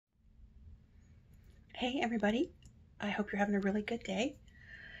Hey everybody, I hope you're having a really good day.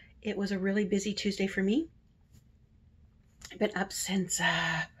 It was a really busy Tuesday for me. I've been up since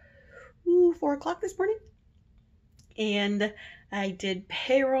 4 o'clock this morning, and I did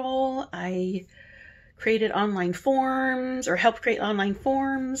payroll. I created online forms, or helped create online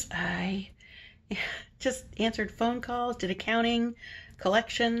forms. I just answered phone calls, did accounting,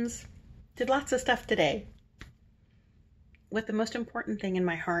 collections, did lots of stuff today. What the most important thing in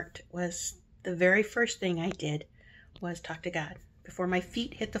my heart was, the very first thing I did was talk to God. Before my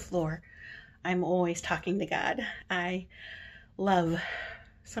feet hit the floor, I'm always talking to God. I love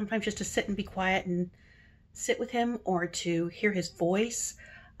sometimes just to sit and be quiet and sit with him, or to hear his voice.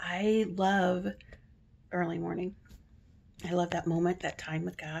 I love early morning. I love that moment, that time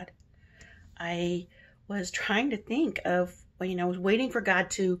with God. I was trying to think of, I was waiting for God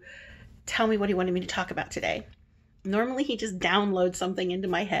to tell me what he wanted me to talk about today. Normally he just downloads something into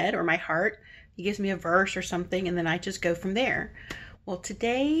my head or my heart. He gives me a verse or something, and then I just go from there. Well,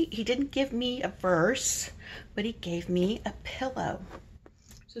 today he didn't give me a verse, but he gave me a pillow.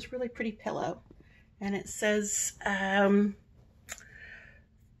 It's this really pretty pillow. And it says,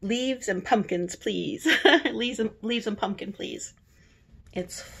 leaves and pumpkins, please. leaves and pumpkin, please.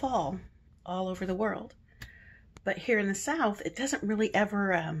 It's fall all over the world. But here in the South, it doesn't really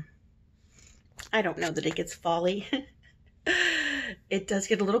ever, I don't know that it gets fall-y. It does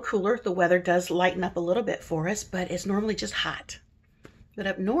get a little cooler. The weather does lighten up a little bit for us, but it's normally just hot. But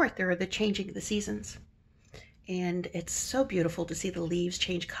up north, there are the changing of the seasons. And it's so beautiful to see the leaves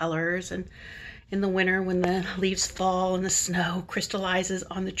change colors. And in the winter, when the leaves fall and the snow crystallizes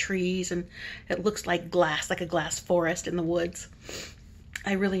on the trees, and it looks like glass, like a glass forest in the woods.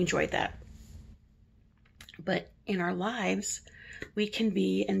 I really enjoyed that. But in our lives, we can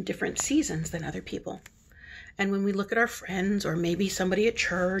be in different seasons than other people. And when we look at our friends, or maybe somebody at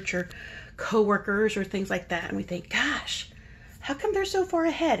church, or coworkers, or things like that, and we think, gosh, how come they're so far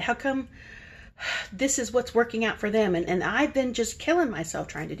ahead? How come this is what's working out for them? And I've been just killing myself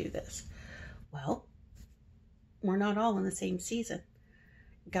trying to do this. Well, we're not all in the same season.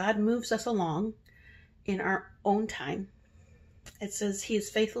 God moves us along in our own time. It says he is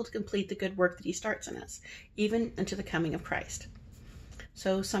faithful to complete the good work that he starts in us, even unto the coming of Christ.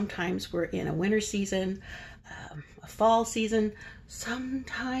 So sometimes we're in a winter season, a fall season.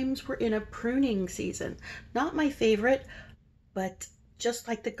 Sometimes we're in a pruning season. Not my favorite, but just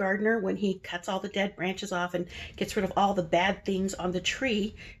like the gardener, when he cuts all the dead branches off and gets rid of all the bad things on the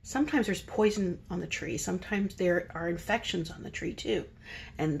tree, sometimes there's poison on the tree. Sometimes there are infections on the tree too.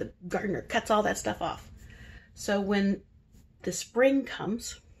 And the gardener cuts all that stuff off. So when the spring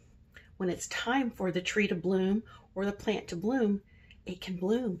comes, when it's time for the tree to bloom or the plant to bloom, it can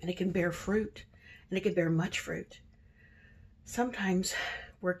bloom and it can bear fruit, and it can bear much fruit. Sometimes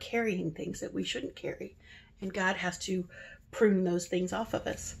we're carrying things that we shouldn't carry, and God has to prune those things off of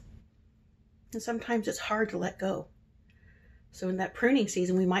us. And sometimes it's hard to let go. So in that pruning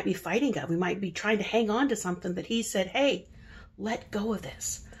season, we might be fighting God. We might be trying to hang on to something that he said, hey, let go of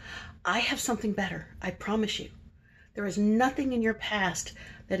this. I have something better. I promise you. There is nothing in your past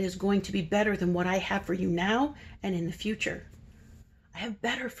that is going to be better than what I have for you now and in the future. I have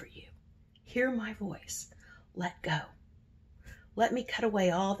better for you. Hear my voice. Let go. Let me cut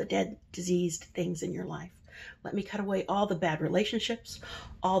away all the dead, diseased things in your life. Let me cut away all the bad relationships,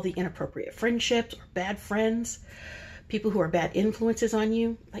 all the inappropriate friendships or bad friends, people who are bad influences on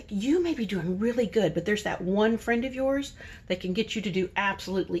you. Like, you may be doing really good, but there's that one friend of yours that can get you to do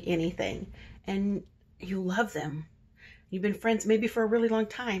absolutely anything. And you love them. You've been friends maybe for a really long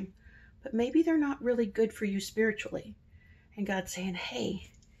time, but maybe they're not really good for you spiritually. And God's saying, hey,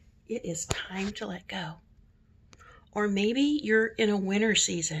 it is time to let go. Or maybe you're in a winter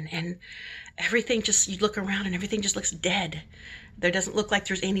season and everything just, you look around and everything just looks dead. There doesn't look like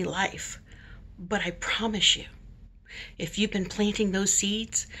there's any life. But I promise you, if you've been planting those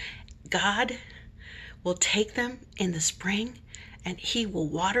seeds, God will take them in the spring and he will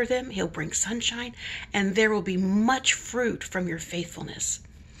water them. He'll bring sunshine, and there will be much fruit from your faithfulness.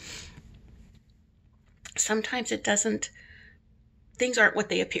 Sometimes things aren't what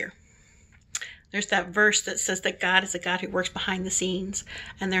they appear. There's that verse that says that God is a God who works behind the scenes.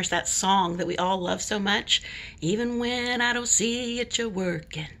 And there's that song that we all love so much. Even when I don't see it, you're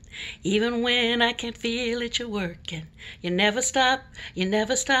working. Even when I can't feel it, you're working. You never stop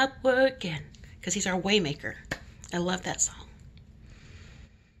working. Because he's our waymaker. I love that song.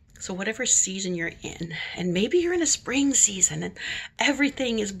 So whatever season you're in, and maybe you're in a spring season and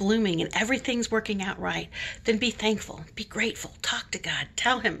everything is blooming and everything's working out right, then be thankful, be grateful, talk to God,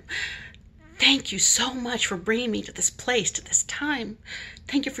 tell him, Thank you so much for bringing me to this place, to this time.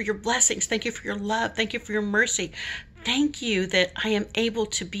 Thank you for your blessings. Thank you for your love. Thank you for your mercy. Thank you that I am able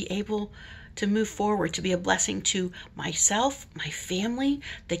to move forward, to be a blessing to myself, my family,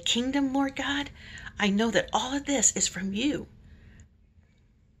 the kingdom, Lord God. I know that all of this is from you.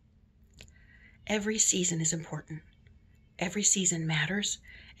 Every season is important. Every season matters,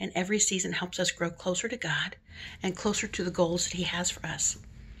 and every season helps us grow closer to God and closer to the goals that He has for us.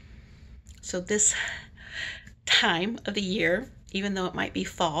 So this time of the year, even though it might be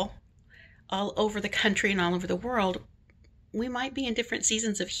fall, all over the country and all over the world, we might be in different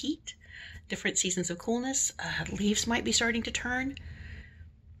seasons of heat, different seasons of coolness. Leaves might be starting to turn.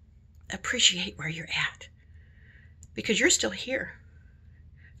 Appreciate where you're at, because you're still here.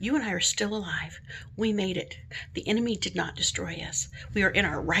 You and I are still alive. We made it. The enemy did not destroy us. We are in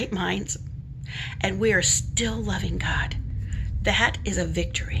our right minds, and we are still loving God. That is a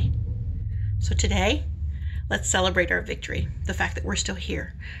victory. So today, let's celebrate our victory, the fact that we're still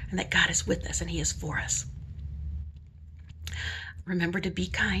here and that God is with us and He is for us. Remember to be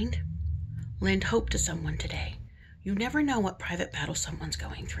kind. Lend hope to someone today. You never know what private battle someone's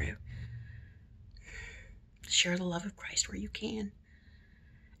going through. Share the love of Christ where you can.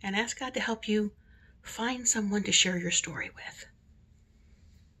 And ask God to help you find someone to share your story with,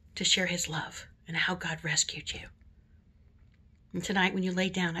 to share His love and how God rescued you. And tonight when you lay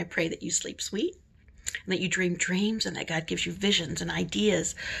down, I pray that you sleep sweet and that you dream dreams and that God gives you visions and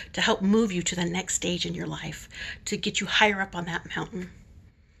ideas to help move you to the next stage in your life, to get you higher up on that mountain,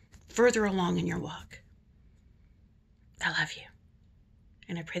 further along in your walk. I love you.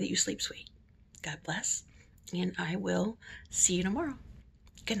 And I pray that you sleep sweet. God bless. And I will see you tomorrow.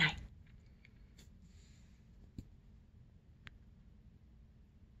 Good night.